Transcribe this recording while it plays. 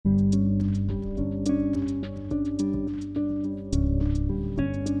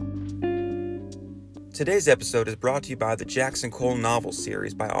Today's episode is brought to you by the Jackson Cole novel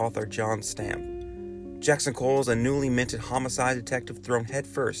series by author John Stamp. Jackson Cole is a newly minted homicide detective thrown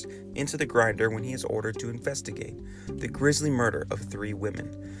headfirst into the grinder when he is ordered to investigate the grisly murder of 3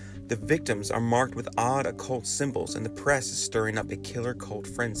 women. The victims are marked with odd occult symbols, and the press is stirring up a killer cult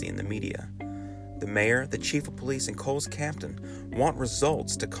frenzy in the media. The mayor, the chief of police, and Cole's captain want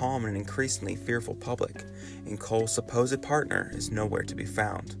results to calm an increasingly fearful public, and Cole's supposed partner is nowhere to be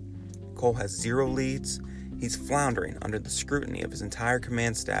found. Cole has 0 leads. He's floundering under the scrutiny of his entire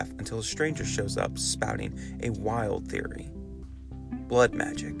command staff until a stranger shows up spouting a wild theory. Blood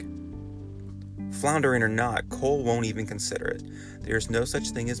magic. Floundering or not, Cole won't even consider it. There is no such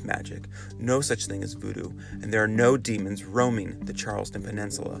thing as magic, no such thing as voodoo, and there are no demons roaming the Charleston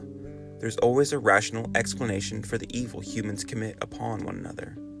Peninsula. There's always a rational explanation for the evil humans commit upon one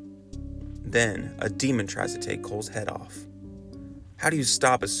another. Then, a demon tries to take Cole's head off. How do you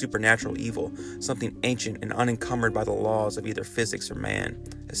stop a supernatural evil, something ancient and unencumbered by the laws of either physics or man,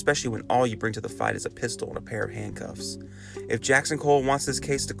 especially when all you bring to the fight is a pistol and a pair of handcuffs? If Jackson Cole wants this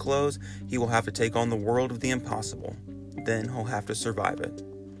case to close, he will have to take on the world of the impossible. Then he'll have to survive it.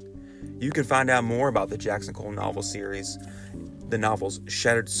 You can find out more about the Jackson Cole novel series, the novels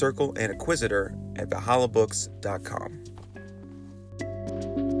Shattered Circle and Inquisitor, at valhallabooks.com.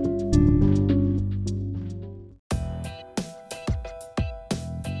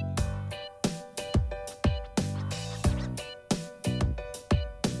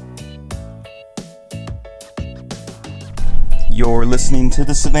 You're listening to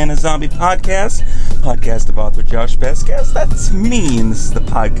the Savannah Zombie podcast of author Josh Vasquez. That's me, and this is the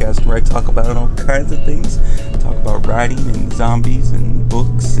podcast where I talk about all kinds of things. Talk about writing and zombies and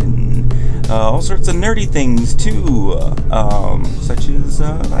books and all sorts of nerdy things too, such as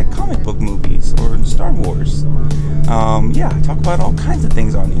like comic book movies or Star Wars. I talk about all kinds of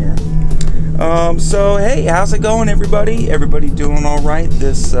things on here. So hey, how's it going, everybody? Everybody doing all right?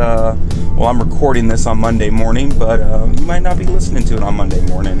 I'm recording this on Monday morning, but you might not be listening to it on Monday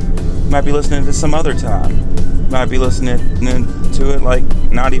morning. You might be listening to some other time. You might be listening to it like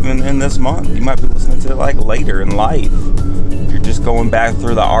not even in this month. You might be listening to it like later in life. If you're just going back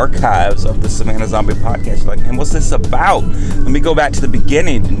through the archives of the Savannah Zombie podcast, you're like, man, what's this about? Let me go back to the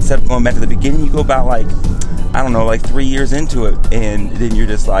beginning. Instead of going back to the beginning, you go about like 3 years into it, and then you're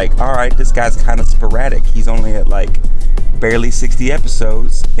just like, all right, this guy's kind of sporadic. He's only at like barely 60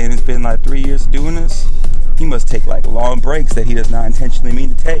 episodes, and it's been like 3 years doing this. He must take like long breaks that he does not intentionally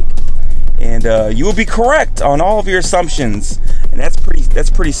mean to take. And you will be correct on all of your assumptions, and that's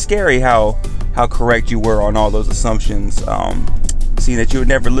pretty scary how correct you were on all those assumptions. Seeing that you had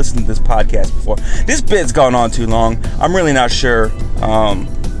never listened to this podcast before. This bit's gone on too long. I'm really not sure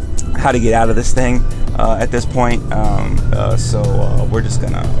how to get out of this thing at this point. So we're just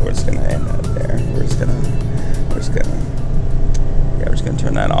gonna end that there. We're just gonna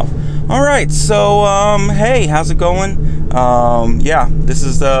turn that off. All right. So hey, how's it going? This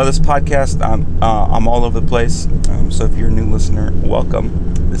is this podcast. I'm all over the place. So if you're a new listener,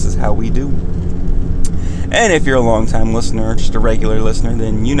 welcome. This is how we do. And if you're a long-time listener, just a regular listener,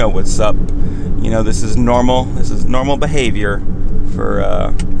 then you know what's up. You know, this is normal. This is normal behavior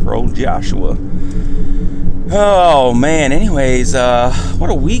for old Joshua. Oh man. Anyways, what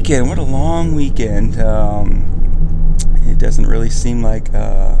a weekend. What a long weekend. It doesn't really seem like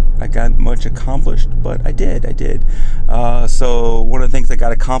I got much accomplished, but I did. So one of the things I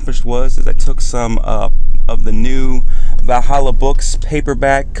got accomplished is I took some of the new Valhalla Books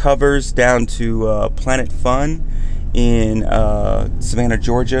paperback covers down to Planet Fun in Savannah,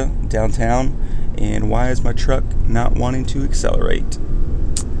 Georgia, downtown. And why is my truck not wanting to accelerate?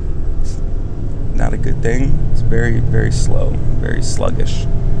 It's not a good thing. It's very, very slow, very sluggish.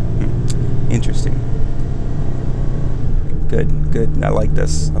 Interesting. Good. I like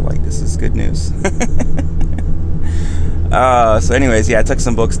this. This is good news. So anyways, I took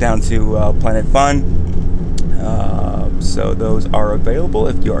some books down to Planet Fun. So those are available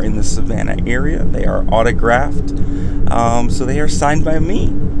if you are in the Savannah area. They are autographed. So they are signed by me.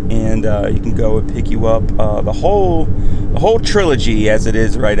 And you can go and pick you up the whole trilogy as it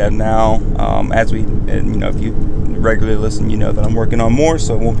is right now. If you regularly listen, you know that I'm working on more,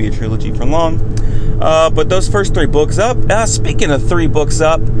 so it won't be a trilogy for long. But those first 3 books up. Speaking of 3 books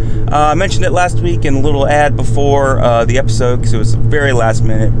up, I mentioned it last week in a little ad before the episode because it was very last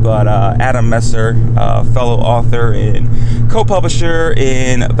minute. But Adam Messer, fellow author and co-publisher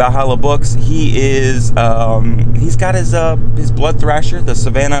in Valhalla Books, he's got his Blood Thrasher, the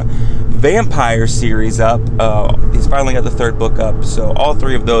Savannah Vampire series up. He's finally got the 3rd book up, so all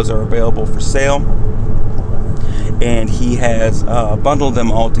 3 of those are available for sale. and he has bundled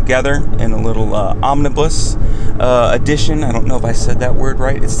them all together in a little omnibus edition. I don't know if I said that word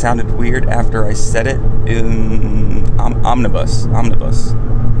right. It sounded weird after I said it. Omnibus.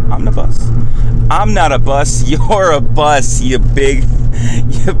 I'm not a bus. You're a bus, you big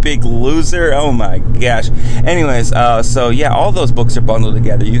loser. Oh my gosh. Anyways, so yeah, all those books are bundled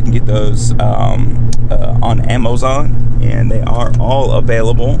together. You can get those on Amazon, and they are all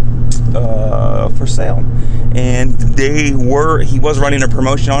available for sale. And he was running a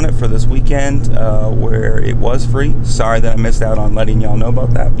promotion on it for this weekend where it was free. Sorry that I missed out on letting y'all know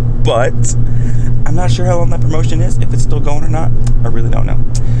about that, but I'm not sure how long that promotion is, if it's still going or not. I really don't know.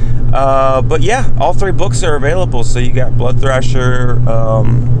 But yeah, all 3 books are available. So you got Blood Thrasher,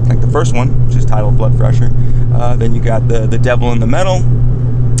 like the first one, which is titled Blood Thrasher. Then you got the Devil in the Metal.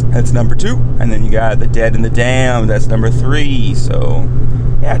 That's number 2. And then you got The Dead and the Damned. That's number 3. So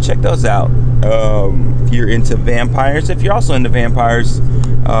yeah, check those out. If you're into vampires, if you're also into vampires,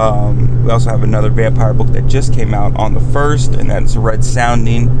 we also have another vampire book that just came out on the 1st, and that's Red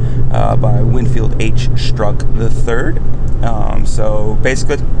Sounding by Winfield H. Struck III. So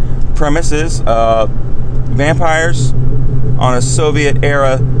basically, premise is vampires on a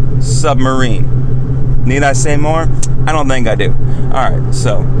Soviet-era submarine. Need I say more? I don't think I do. Alright,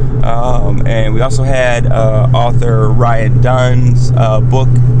 so, and we also had author Ryan Dunn's book,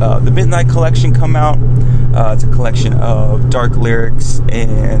 The Midnight Collection, come out. It's a collection of dark lyrics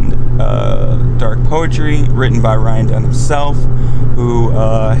and dark poetry written by Ryan Dunn himself, who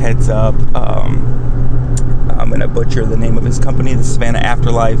heads up, I'm going to butcher the name of his company, the Savannah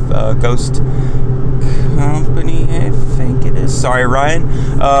Afterlife Ghost Company, I think it is. Sorry, Ryan.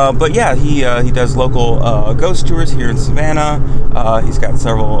 But yeah, he does local ghost tours here in Savannah. He's got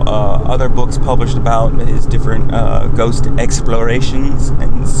several other books published about his different ghost explorations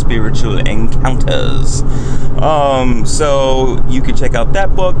and spiritual encounters. So you can check out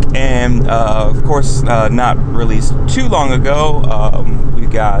that book. And of course, not released too long ago, we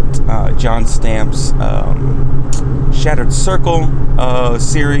got John Stamp's Shattered Circle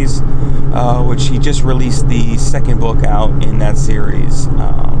series, which he just released the 2nd book out in that series,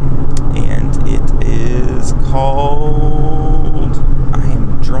 and it is called, I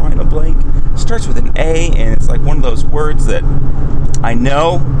am drawing a blank, it starts with an A, and it's like one of those words that I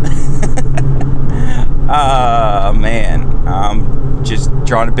know. Man, I'm just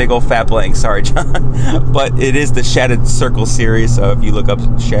drawing a big old fat blank, sorry John. But it is the Shattered Circle series, so if you look up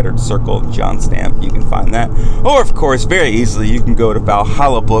Shattered Circle John Stamp, you can find that. Or of course, very easily, you can go to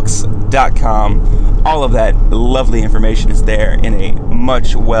valhallabooks.com. All of that lovely information is there in a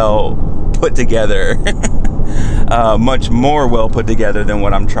much well put together, much more well put together than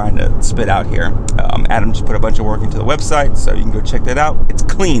what I'm trying to spit out here. Adam just put a bunch of work into the website, so you can go check that out. It's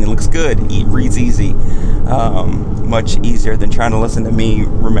clean, it looks good, it reads easy. Much easier than trying to listen to me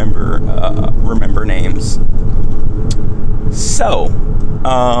remember names. So,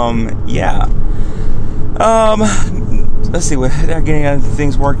 yeah. Let's see, what getting other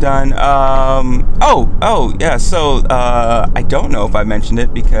things worked on. Yeah. So I don't know if I mentioned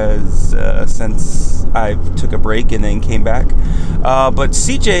it because since I took a break and then came back. But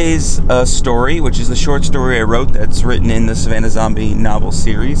CJ's story, which is the short story I wrote that's written in the Savannah Zombie novel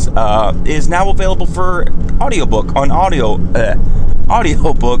series, is now available for audiobook on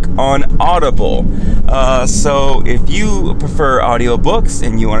audiobook on Audible. So if you prefer audiobooks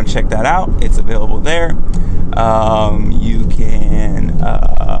and you want to check that out, it's available there. You can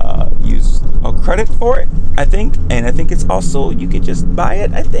use a credit for it, I think, and I think it's also, you could just buy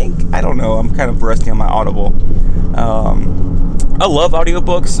it, I think. I don't know, I'm kind of rusty on my Audible. I love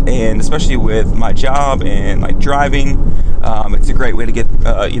audiobooks, and especially with my job and like driving, it's a great way to get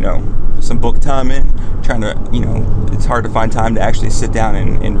some book time in. Trying to, it's hard to find time to actually sit down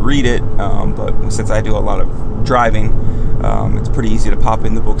and read it, but since I do a lot of driving, it's pretty easy to pop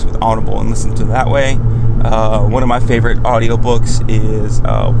in the books with Audible and listen to that way. One of my favorite audiobooks is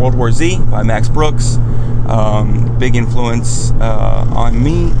World War Z by Max Brooks. Big influence on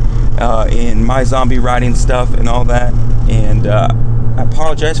me in my zombie writing stuff and all that. And I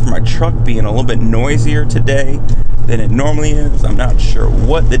apologize for my truck being a little bit noisier today than it normally is. I'm not sure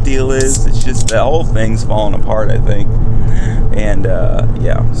what the deal is. It's just the whole thing's falling apart, I think. And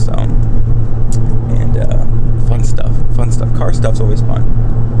yeah, so, and fun stuff. Car stuff's always fun.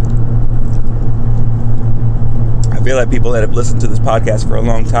 I feel like people that have listened to this podcast for a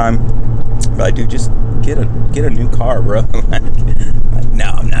long time, but dude, just get a new car, bro. Like, no,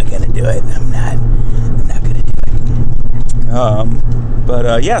 I'm not gonna do it. I'm not gonna do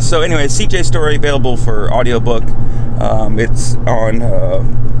it. Yeah. So anyway, CJ story available for audiobook. It's on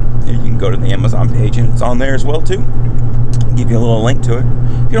You can go to the Amazon page and it's on there as well too. I'll give you a little link to it.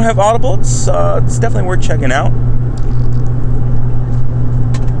 If you don't have Audible, it's definitely worth checking out.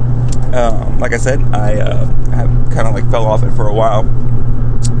 Like I said, I have kind of like fell off it for a while,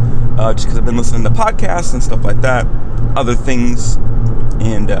 just because I've been listening to podcasts and stuff like that, other things,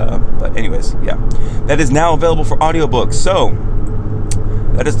 and but anyways, yeah, that is now available for audiobooks. So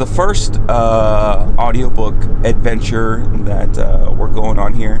that is the first audiobook adventure that we're going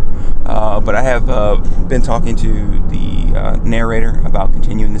on here. But I have been talking to the narrator about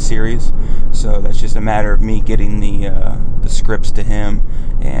continuing the series. So that's just a matter of me getting the scripts to him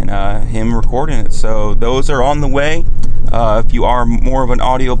and him recording it. So those are on the way. If you are more of an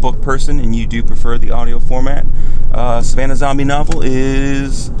audiobook person and you do prefer the audio format, Savannah Zombie Novel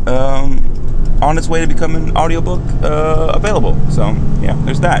is on its way to becoming an audiobook available. So yeah,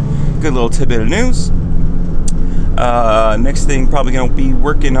 there's that. Good little tidbit of news. Next thing, probably going to be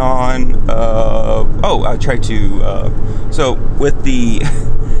working on I tried to so with the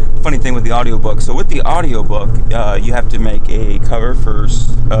funny thing with the audiobook, so with the audiobook you have to make a cover for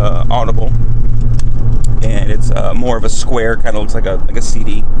Audible, and it's more of a square, kind of looks like a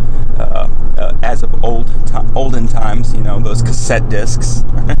CD, as of olden times, you know, those cassette discs.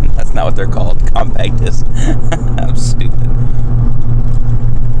 That's not what they're called, compact disc. I'm stupid.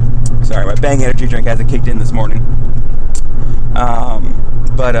 Sorry, my Bang energy drink hasn't kicked in this morning.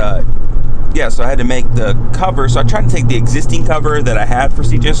 Yeah, so I had to make the cover. So I tried to take the existing cover that I had for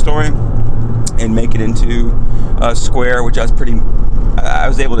CJ Story and make it into a square, which I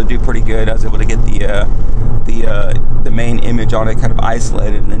was able to do pretty good. I was able to get the main image on it kind of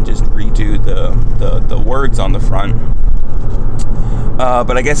isolated and then just redo the words on the front.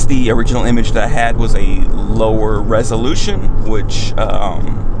 But I guess the original image that I had was a lower resolution, which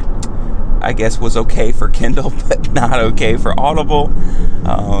I guess was okay for Kindle, but not okay for Audible.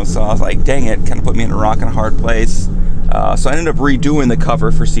 So I was like, dang it, kind of put me in a rock and a hard place. So I ended up redoing the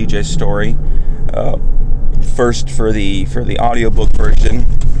cover for CJ's Story, first for the audiobook version.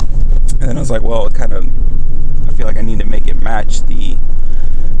 And then I was like, well, I feel like I need to make it match the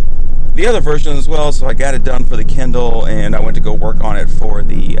other version as well, so I got it done for the Kindle, and I went to go work on it for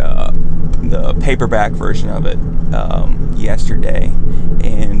the paperback version of it yesterday.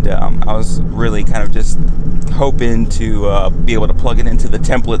 And I was really kind of just hoping to be able to plug it into the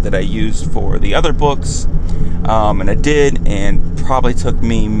template that I used for the other books, and I did, and probably took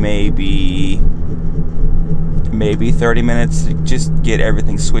me maybe 30 minutes to just get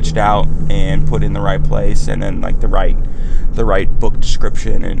everything switched out and put in the right place, and then like the right book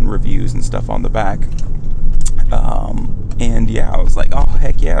description and reviews and stuff on the back. And yeah, I was like, oh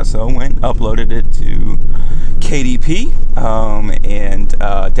heck yeah. So I went, uploaded it to KDP, and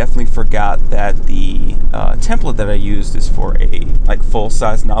definitely forgot that the template that I used is for a like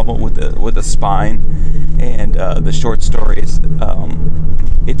full-size novel with a spine, and the short stories,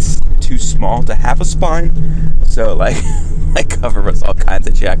 it's too small to have a spine, so like my cover was all kinds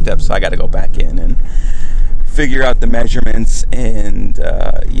of jacked up, so I got to go back in and figure out the measurements, and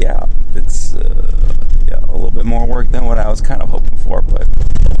yeah, it's a little bit more work than what I was kind of hoping for, but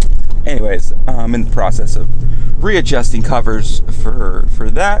anyways, I'm in the process of readjusting covers for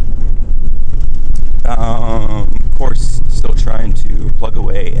that. Of course, still trying to plug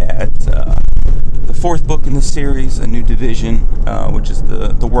away at the fourth book in the series, A New Division, which is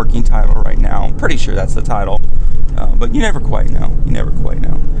the working title right now. I'm pretty sure that's the title, but you never quite know.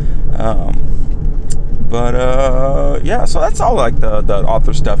 Yeah, so that's all like the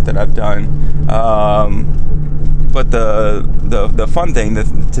author stuff that I've done. But the fun thing,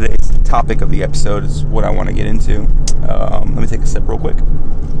 today's topic of the episode is what I want to get into. Let me take a sip real quick.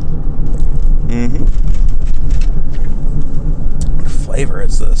 What flavor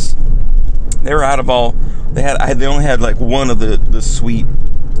is this? They were out of all. They only had like one of the sweet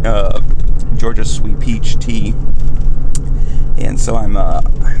Georgia sweet peach tea. And so I'm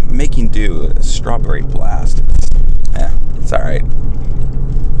making do a strawberry blast. It's alright.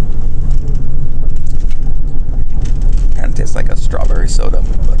 Kind of tastes like a strawberry soda.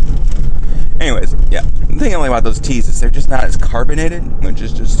 But anyways, yeah. The thing I like about those teas is they're just not as carbonated, which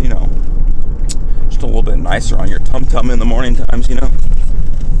is just, just a little bit nicer on your tum-tum in the morning times,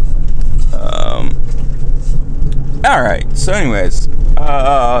 Alright, so anyways,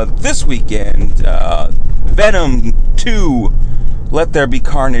 this weekend, Venom 2, Let There Be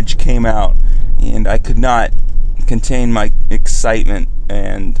Carnage came out, and I could not contain my excitement,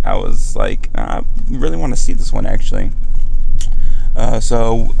 and I was like, I really want to see this one, actually.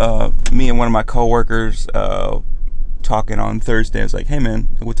 So me and one of my coworkers talking on Thursday, I was like, hey man,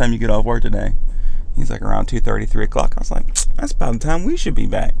 what time you get off work today? He's like, around 2:30, 3 o'clock. I was like, that's about the time we should be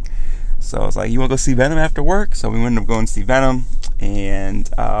back. So I was like, you want to go see Venom after work? So we ended up going to see Venom, and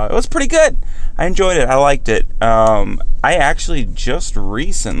it was pretty good. I enjoyed it. I liked it. I actually just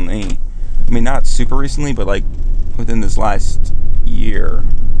recently, I mean, not super recently, but like within this last year,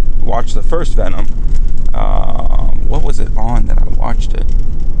 watched the first Venom. What was it on that I watched it?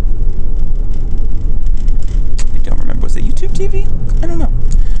 I don't remember. Was it YouTube TV? I don't know.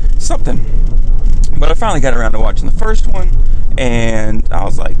 Something. But I finally got around to watching the first one, and I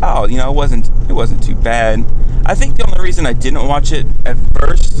was like, oh, you know, it wasn't too bad. I think the only reason I didn't watch it at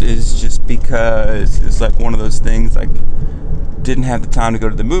first is just because it's like one of those things, like, didn't have the time to go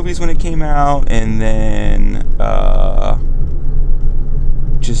to the movies when it came out, and then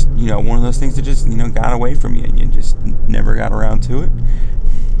just, you know, one of those things that just, you know, got away from you and you just never got around to it.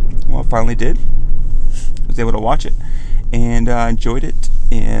 Well, I finally did. I was able to watch it, and I enjoyed it.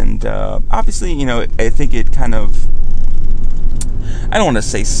 And obviously, you know, I think it kind of, I don't want to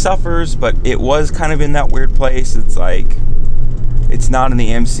say suffers, but it was kind of in that weird place. It's like, it's not in the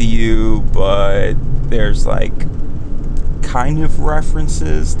MCU, but there's like kind of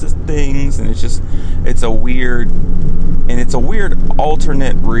references to things, and it's a weird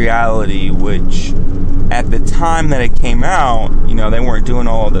alternate reality, which at the time that it came out, you know, they weren't doing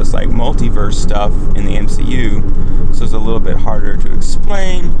all of this like multiverse stuff in the MCU, so it's a little bit harder to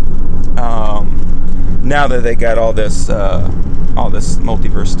explain. Now that they got all this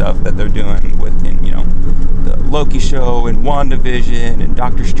multiverse stuff that they're doing within, you know, the Loki show and WandaVision and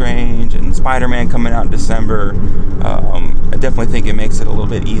Doctor Strange and Spider-Man coming out in December, I definitely think it makes it a little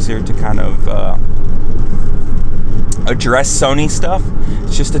bit easier to kind of address Sony stuff.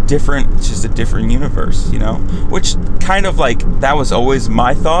 It's just a different universe, you know, which kind of like, that was always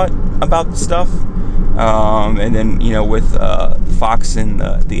my thought about the stuff. And then, you know, with Fox and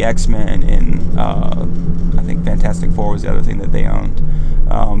the X-Men and I think Fantastic Four was the other thing that they owned,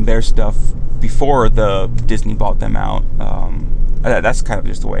 their stuff before the Disney bought them out. That's kind of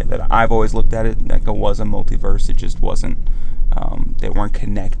just the way that I've always looked at it. Like, it was a multiverse. It just wasn't, they weren't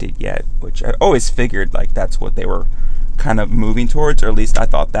connected yet, which I always figured like that's what they were kind of moving towards, or at least I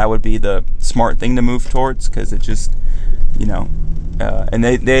thought that would be the smart thing to move towards, because it just, you know, and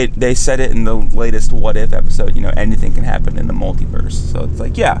they said it in the latest What If episode, you know, anything can happen in the multiverse. So it's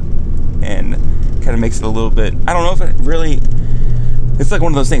like, yeah, and kind of makes it a little bit, I don't know if it really, it's like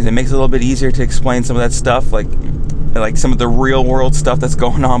one of those things, it makes it a little bit easier to explain some of that stuff, like some of the real world stuff that's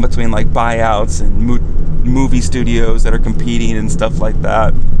going on between like buyouts and movie studios that are competing and stuff like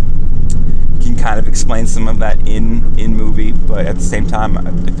that. Can kind of explain some of that in movie, but at the same time,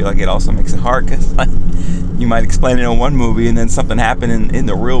 I feel like it also makes it hard, because like, you might explain it in one movie and then something happened in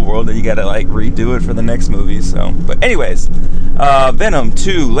the real world and you gotta like redo it for the next movie. So, but anyways, Venom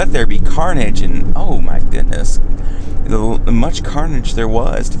 2, Let There Be Carnage, and oh my goodness, the much carnage there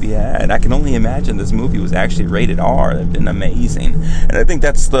was to be had. I can only imagine this movie was actually rated R. That'd been amazing. And I think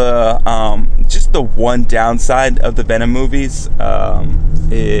that's the just the one downside of the Venom movies.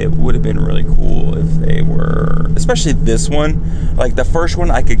 It would have been really cool if they were, especially this one. Like the first one,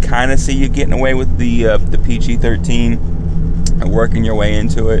 I could kind of see you getting away with the PG-13 and working your way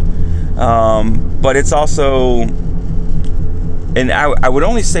into it. But it's also, and I would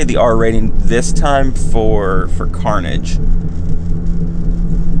only say the R rating this time for Carnage,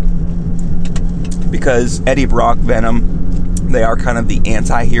 because Eddie Brock, Venom, they are kind of the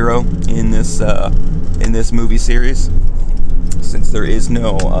anti-hero in this movie series, since there is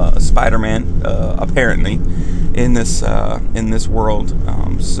no Spider-Man apparently in this world.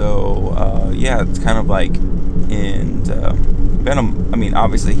 Yeah, it's kind of like, and Venom, I mean,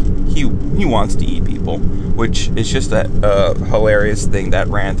 obviously he wants to eat people, which is just that hilarious thing that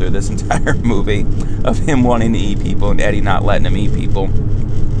ran through this entire movie of him wanting to eat people and Eddie not letting him eat people.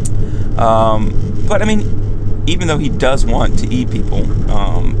 But I mean, even though he does want to eat people,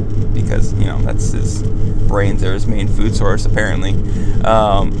 because, you know, that's his brains are his main food source apparently,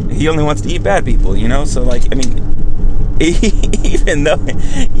 he only wants to eat bad people, you know. So like, I mean, even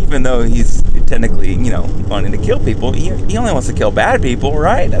though he's technically, you know, wanting to kill people, he only wants to kill bad people,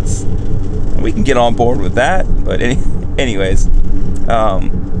 right? We can get on board with that. But anyways,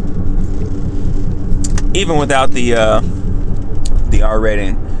 even without the R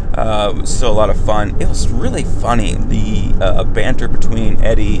rating, it was still a lot of fun. It was really funny, the banter between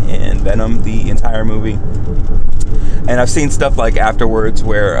Eddie and Venom the entire movie. And I've seen stuff like afterwards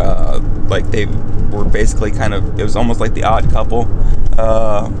where like they were basically kind of, it was almost like The Odd Couple,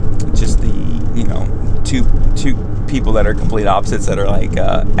 just the, you know, two people that are complete opposites that are like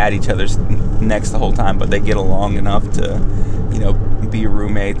at each other's necks the whole time, but they get along enough to, you know, be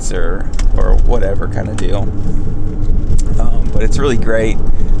roommates or whatever kind of deal. But it's really great.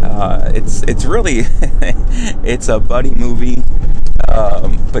 It's really it's a buddy movie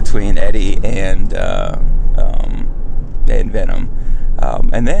between Eddie and Venom.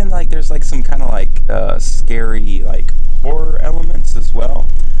 And then like there's like some kind of like scary like horror elements as well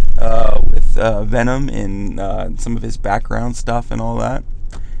with Venom and some of his background stuff and all that.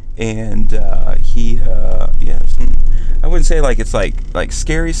 And I wouldn't say like it's like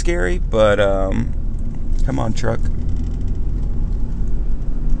scary, but come on, truck.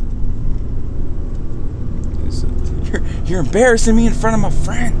 You're embarrassing me in front of my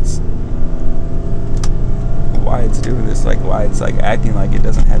friends. Why it's doing this, like why it's like acting like it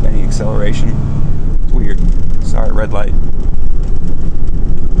doesn't have any acceleration. It's weird. Sorry, red light.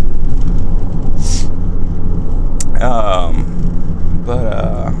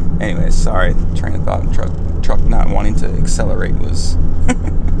 Anyways, sorry. Train of thought. Truck not wanting to accelerate was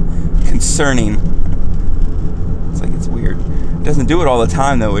concerning. It's like it's weird. It doesn't do it all the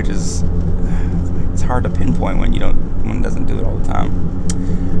time though, which is it's hard to pinpoint when it doesn't do it all the time.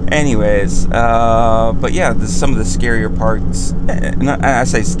 Anyways, but yeah, some of the scarier parts. I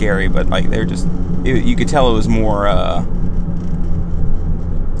say scary, but like they're just you could tell it was more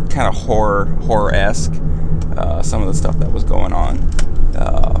kind of horror-esque. Some of the stuff that was going on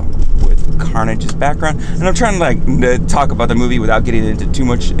with Carnage's background, and I'm trying to talk about the movie without getting too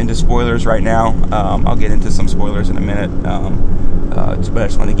much into spoilers right now. I'll get into some spoilers in a minute, but I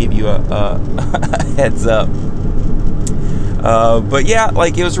just want to give you a heads up. But yeah,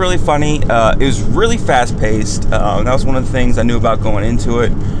 like it was really funny. It was really fast-paced. That was one of the things I knew about going into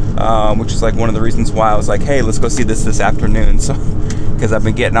it, which is like one of the reasons why I was like, hey, let's go see this afternoon. So, because I've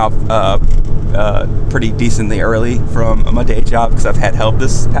been getting off pretty decently early from my day job because I've had help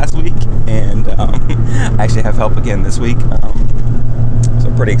this past week, and I actually have help again this week. So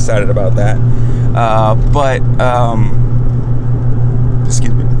I'm pretty excited about that.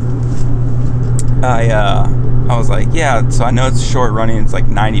 Excuse me. I was like, yeah, so I know it's short running, it's like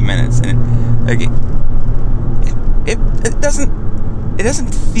 90 minutes, and it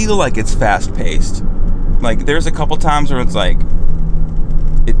doesn't feel like it's fast paced. Like there's a couple times where it's like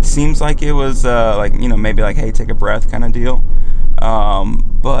it seems like it was like, you know, maybe like, hey, take a breath kind of deal.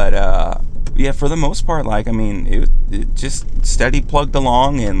 Yeah, for the most part, like, I mean, it just steady plugged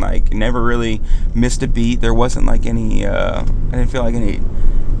along and like never really missed a beat. There wasn't like any I didn't feel like any.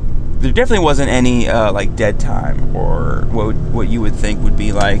 There definitely wasn't any like dead time or what you would think would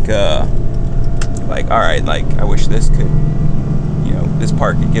be like all right, like I wish this could, you know, this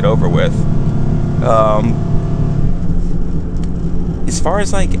part could get over with. As far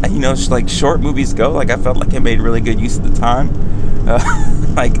as like, you know, like short movies go, like I felt like I made really good use of the time.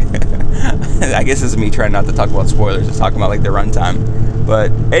 Like I guess this is me trying not to talk about spoilers, just talking about like the runtime.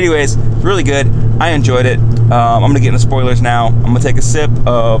 But anyways, really good. I enjoyed it. I'm gonna get into spoilers now. I'm gonna take a sip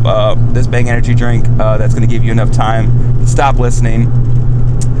of this Bang energy drink that's gonna give you enough time to stop listening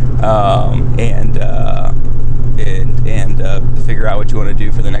and to figure out what you want to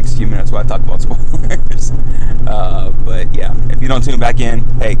do for the next few minutes while I talk about spoilers. But yeah, if you don't tune back in,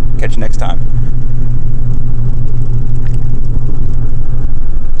 hey, catch you next time.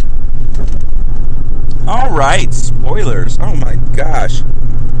 Alright, spoilers. Oh my gosh.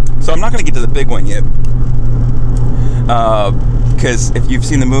 So I'm not going to get to the big one yet. Because if you've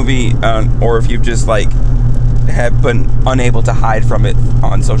seen the movie, or if you've just like have been unable to hide from it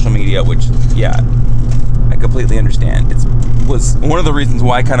on social media, which, yeah, I completely understand. It was one of the reasons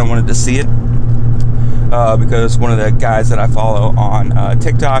why I kind of wanted to see it. Because one of the guys that I follow on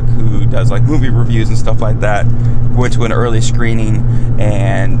TikTok, who does like movie reviews and stuff like that, went to an early screening,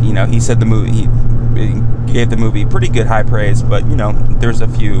 and you know, he said the movie, he gave the movie pretty good high praise, but you know, there's a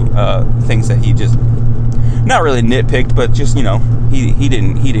few things that he just not really nitpicked, but just, you know, he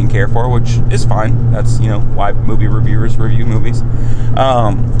didn't care for, which is fine. That's, you know, why movie reviewers review movies.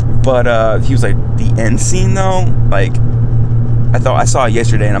 But he was like, the end scene though, like, I saw it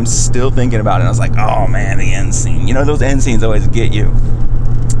yesterday and I'm still thinking about it, and I was like, oh man, the end scene. You know, those end scenes always get you.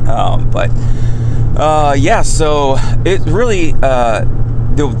 Yeah, so it really,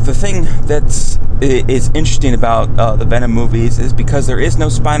 the thing that's is interesting about the Venom movies is because there is no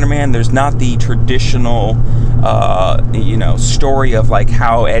Spider-Man. There's not the traditional, you know, story of like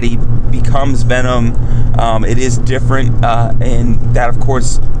how Eddie becomes Venom. It is different, and that of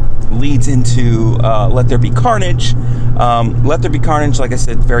course leads into Let There Be Carnage. Let There Be Carnage, like I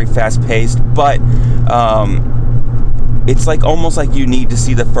said, very fast-paced, but it's like almost like you need to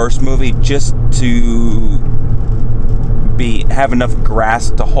see the first movie just to have enough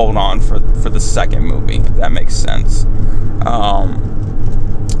grasp to hold on for the second movie, if that makes sense.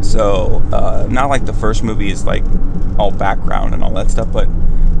 Not like the first movie is like all background and all that stuff, but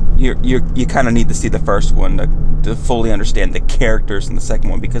you kind of need to see the first one to fully understand the characters in the second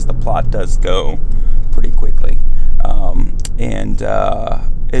one, because the plot does go pretty quickly, and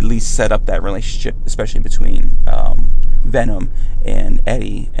at least set up that relationship, especially between Venom and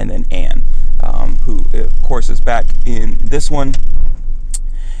Eddie, and then Anne, who of course is back in this one.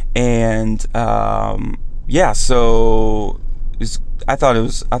 And so I thought it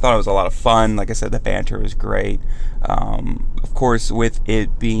was a lot of fun. Like I said, the banter was great. Of course, with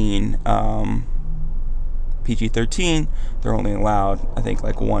it being PG-13, they're only allowed, I think,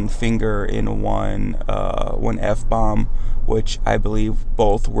 like one finger in one F-bomb, which I believe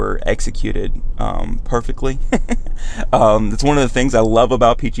both were executed perfectly. It's one of the things I love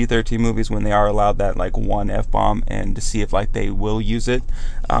about PG-13 movies, when they are allowed that like one F-bomb, and to see if like they will use it,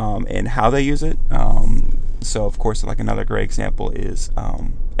 and how they use it. So of course, like another great example is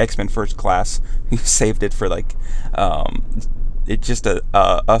X-Men First Class, who saved it for like it's just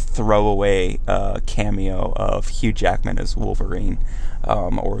a throwaway cameo of Hugh Jackman as Wolverine,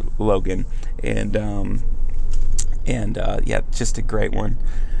 or Logan, and yeah, just a great one.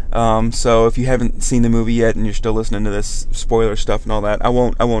 So if you haven't seen the movie yet and you're still listening to this spoiler stuff and all that, I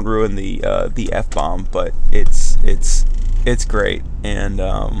won't ruin the F-bomb, but it's great, and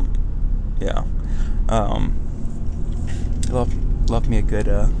yeah. Love me a good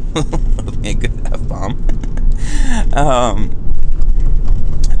love me a good F-bomb.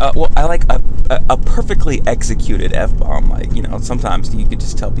 Well, I like a perfectly executed F-bomb. Like, you know, sometimes you could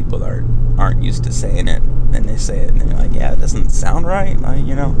just tell people that aren't used to saying it, and they say it, and they're like, yeah, it doesn't sound right, like,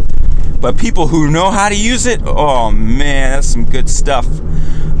 you know. But people who know how to use it, oh man, that's some good stuff.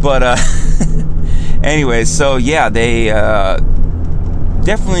 But anyways, so yeah, they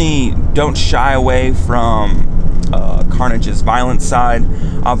definitely don't shy away from Carnage's violent side.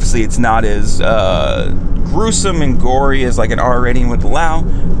 Obviously, it's not as gruesome and gory as like an R rating would allow,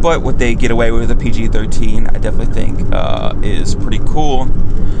 but what they get away with a PG-13, I definitely think is pretty cool.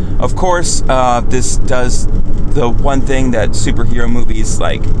 Of course, this does the one thing that superhero movies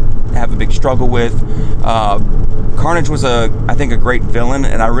like have a big struggle with. Carnage was I think a great villain,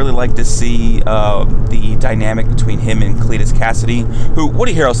 and I really like to see the dynamic between him and Cletus Cassidy, who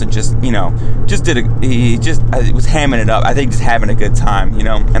Woody Harrelson just was hamming it up. I think just having a good time, you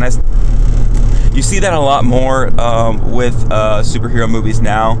know. And you see that a lot more with superhero movies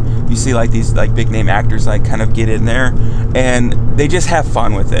now. You see like these like big name actors like kind of get in there, and they just have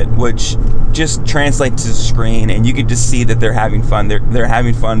fun with it, which just translates to the screen, and you can just see that they're having fun. They're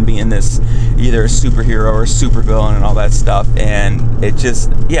having fun being this either a superhero or a supervillain and all that stuff, and it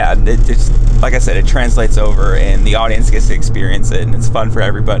just like I said, it translates over, and the audience gets to experience it, and it's fun for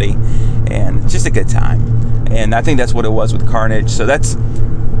everybody, and it's just a good time. And I think that's what it was with Carnage. So that's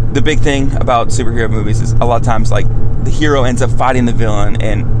the big thing about superhero movies, is a lot of times like the hero ends up fighting the villain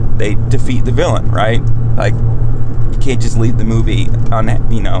and they defeat the villain, right? Like, you can't just leave the movie on,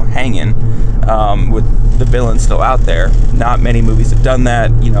 you know, hanging with the villain still out there. Not many movies have done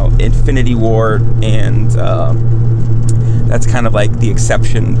that. You know, Infinity War, and that's kind of like the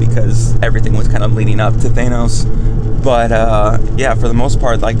exception because everything was kind of leading up to Thanos. But yeah, for the most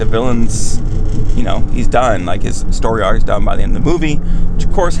part, like the villain's, you know, he's done. Like his story arc is done by the end of the movie, which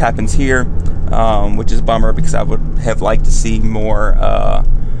of course happens here, which is a bummer because I would have liked to see more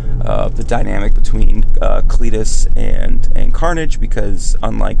of the dynamic between Cletus and Carnage, because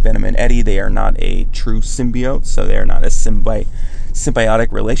unlike Venom and Eddie, they are not a true symbiote, so they are not a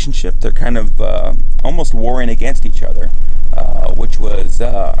symbiotic relationship. They're kind of almost warring against each other, which was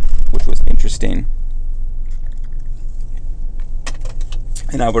interesting,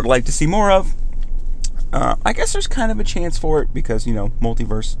 and I would like to see more of. I guess there's kind of a chance for it because, you know,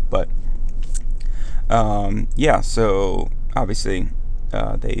 multiverse, but yeah, so obviously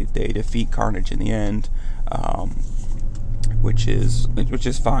they defeat Carnage in the end, which is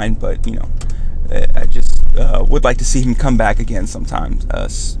fine, but, you know, I just would like to see him come back again sometime.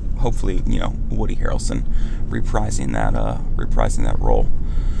 Hopefully, you know, Woody Harrelson reprising that role.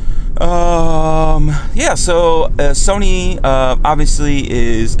 Yeah, so Sony obviously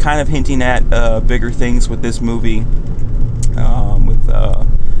is kind of hinting at bigger things with this movie, with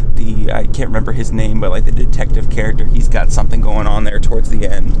I can't remember his name, but like the detective character, he's got something going on there towards the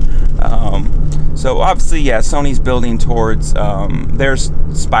end. So obviously, yeah, Sony's building towards their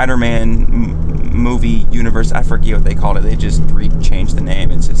Spider-Man movie universe. I forget what they called it. They just changed the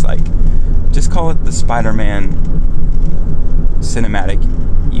name. It's just like, just call it the Spider-Man Cinematic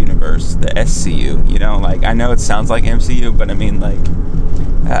Universe, the SCU. You know, like, I know it sounds like MCU, but I mean, like,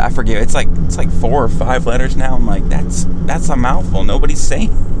 I forget. It's like 4 or 5 letters now. I'm like, that's a mouthful. Nobody's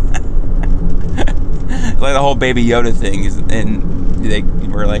saying. Like the whole Baby Yoda thing is, and they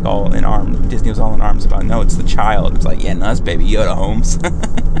were like all in arms. Disney was all in arms about, no, it's the child. It's like, yeah, no, it's baby Yoda, Holmes.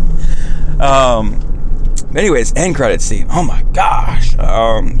 Anyways, end credits scene. Oh my gosh.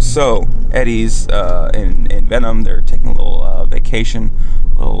 So Eddie's in Venom. They're taking a little vacation,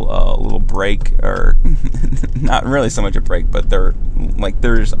 little break, or not really so much a break, but they're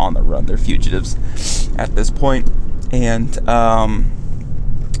just on the run. They're fugitives at this point, and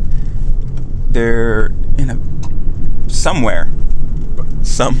they're in somewhere,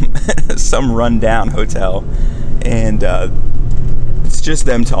 some rundown hotel, and it's just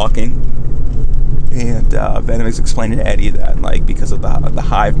them talking. And Venom is explaining to Eddie that, like, because of the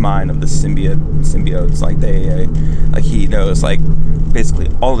hive mind of the symbiotes, like he knows, like, basically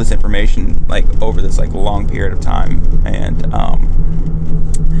all of this information, like, over this, like, long period of time, and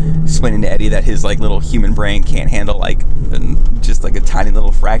explaining to Eddie that his, like, little human brain can't handle, like, just like a tiny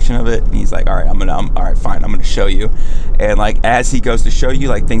little fraction of it. And he's like, all right, fine, I'm gonna show you. And like as he goes to show you,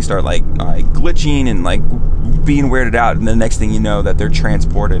 like things start like glitching and like being weirded out, and the next thing you know that they're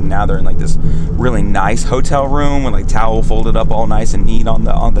transported, and now they're in like this really nice hotel room with like towel folded up all nice and neat on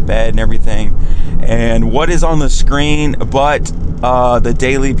the bed and everything. And what is on the screen but the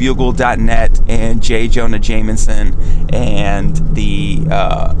dailybugle.net and J. Jonah Jameson, and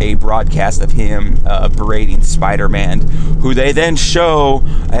a broadcast of him berating Spider-Man, who they then show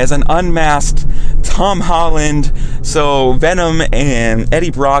as an unmasked Tom Holland. So Venom and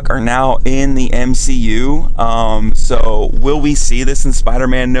Eddie Brock are now in the MCU. So will we see this in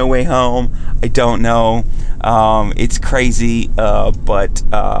Spider-Man No Way Home? I don't know. It's crazy, but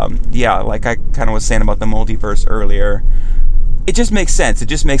yeah, like I kind of was saying about the multiverse earlier, it just makes sense. It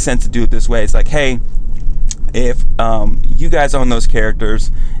just makes sense to do it this way. It's like, hey, if you guys own those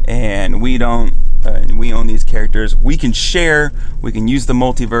characters and we don't, and we own these characters, we can share. We can use the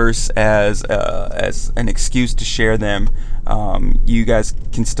multiverse as an excuse to share them. You guys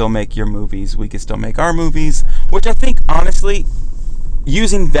can still make your movies. We can still make our movies. Which I think, honestly,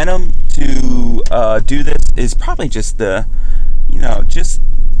 using Venom to do this is probably just the,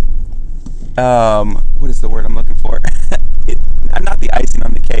 what is the word I'm looking for? Not the icing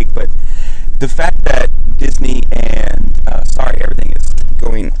on the cake, but the fact that Disney and everything is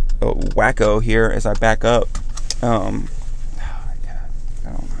going wacko here as I back up. I'm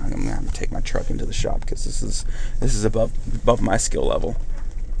gonna have to take my truck into the shop because this is above my skill level.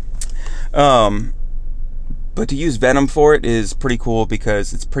 But to use Venom for it is pretty cool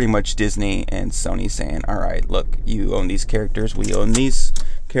because it's pretty much Disney and Sony saying, all right, look, you own these characters, we own these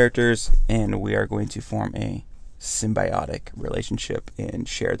characters, and we are going to form a symbiotic relationship and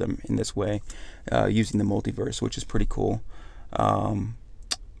share them in this way, using the multiverse, which is pretty cool.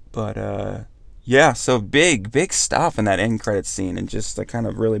 Yeah, so big stuff in that end credits scene, and just like kind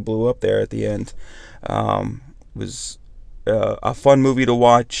of really blew up there at the end. It was a fun movie to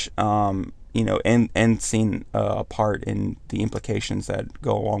watch. End scene part in the implications that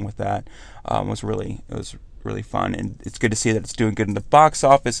go along with that was really fun, and it's good to see that it's doing good in the box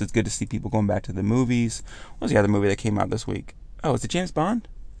office. It's good to see people going back to the movies. What was the other movie that came out this week? Oh, is it James Bond?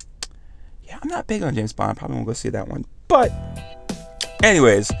 Yeah, I'm not big on James Bond. Probably won't go see that one. But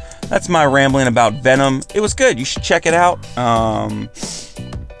anyways, that's my rambling about Venom. It was good. You should check it out.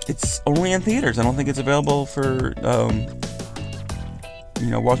 It's only in theaters. I don't think it's available for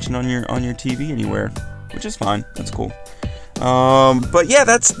watching on your TV anywhere, which is fine. That's cool. But yeah,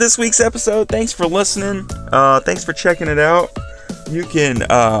 that's this week's episode. Thanks for listening. Thanks for checking it out. You can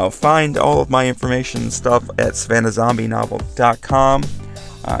find all of my information and stuff at SavannahZombieNovel.com.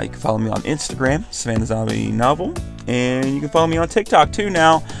 You can follow me on Instagram, Savannah Zombie Novel, and you can follow me on TikTok too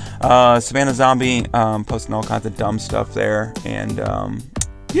now, Savannah Zombie, posting all kinds of dumb stuff there, and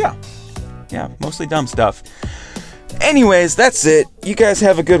yeah, mostly dumb stuff. Anyways, that's it. You guys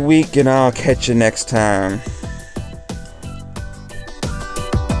have a good week, and I'll catch you next time.